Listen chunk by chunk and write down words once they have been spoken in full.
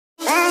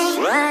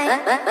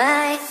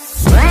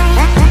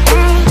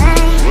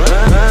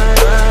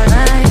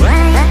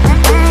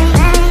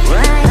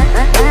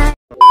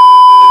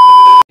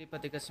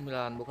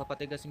P39, buka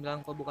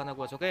P39 kok bukan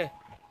aku. Oke.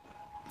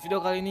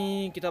 Video kali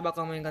ini kita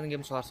bakal mainkan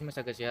game Solar Smash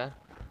ya guys ya.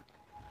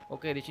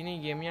 Oke, di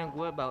sini gamenya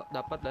gue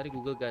dapat dari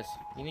Google guys.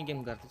 Ini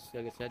game gratis ya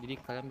guys ya. Jadi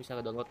kalian bisa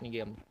download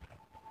nih game.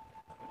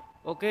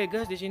 Oke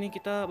guys, di sini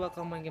kita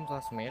bakal main game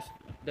Solar Smash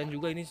dan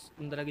juga ini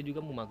sebentar lagi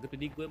juga mau maghrib.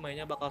 Jadi gue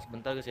mainnya bakal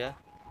sebentar guys ya.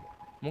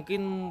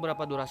 Mungkin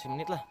berapa durasi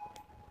menit lah.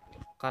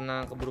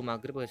 Karena keburu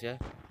maghrib guys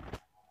ya.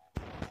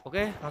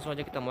 Oke, langsung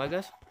aja kita mulai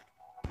guys.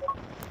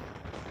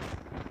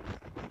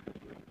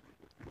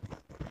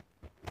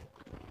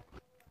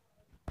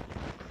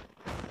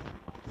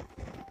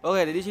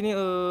 Oke, di sini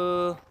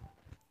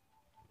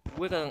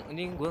gue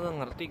nggak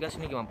ngerti guys,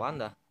 ini gimana apaan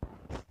dah.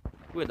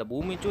 Gue ada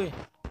bumi cuy.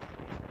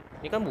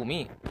 Ini kan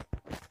bumi.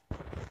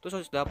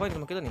 Terus harus diapain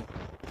sama kita nih?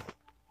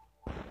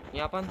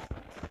 Ini apaan?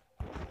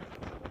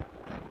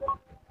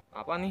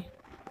 Apa nih?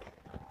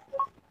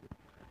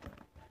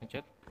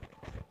 Ngechat.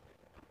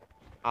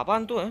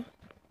 Apaan tuh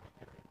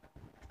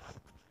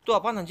Tuh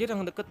apaan anjir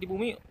yang deket di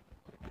bumi?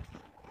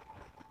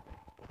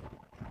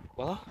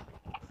 Walah.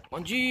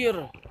 Anjir.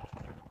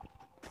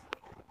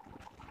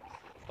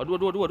 Aduh.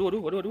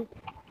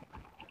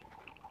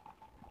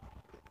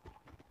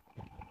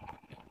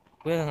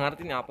 Gue gak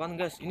ngerti nih apaan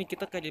guys. Ini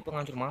kita kayak jadi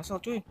penghancur masal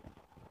cuy.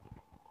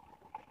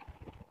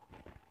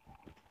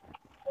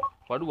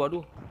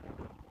 Waduh.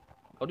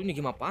 Waduh, ini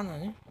gimana apaan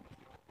ya?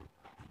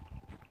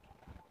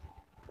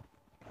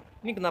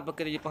 Ini kenapa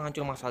kita jadi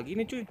penghancur masal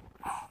gini cuy?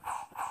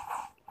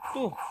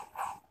 Tuh.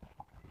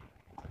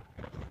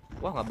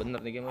 Wah, nggak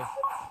bener nih game.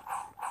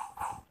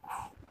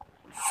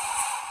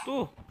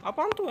 Tuh,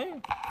 apaan tuh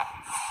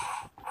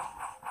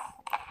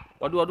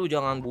Waduh,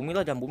 jangan bumi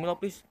lah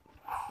please.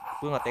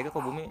 Gue nggak tega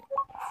kok bumi.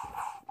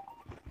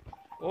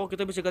 Oh,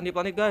 kita bisa ganti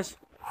planet guys.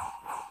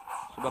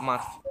 Coba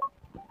Mars.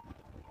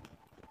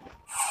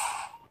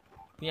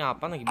 Ini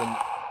apa lagi bom?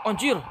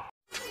 Anjir.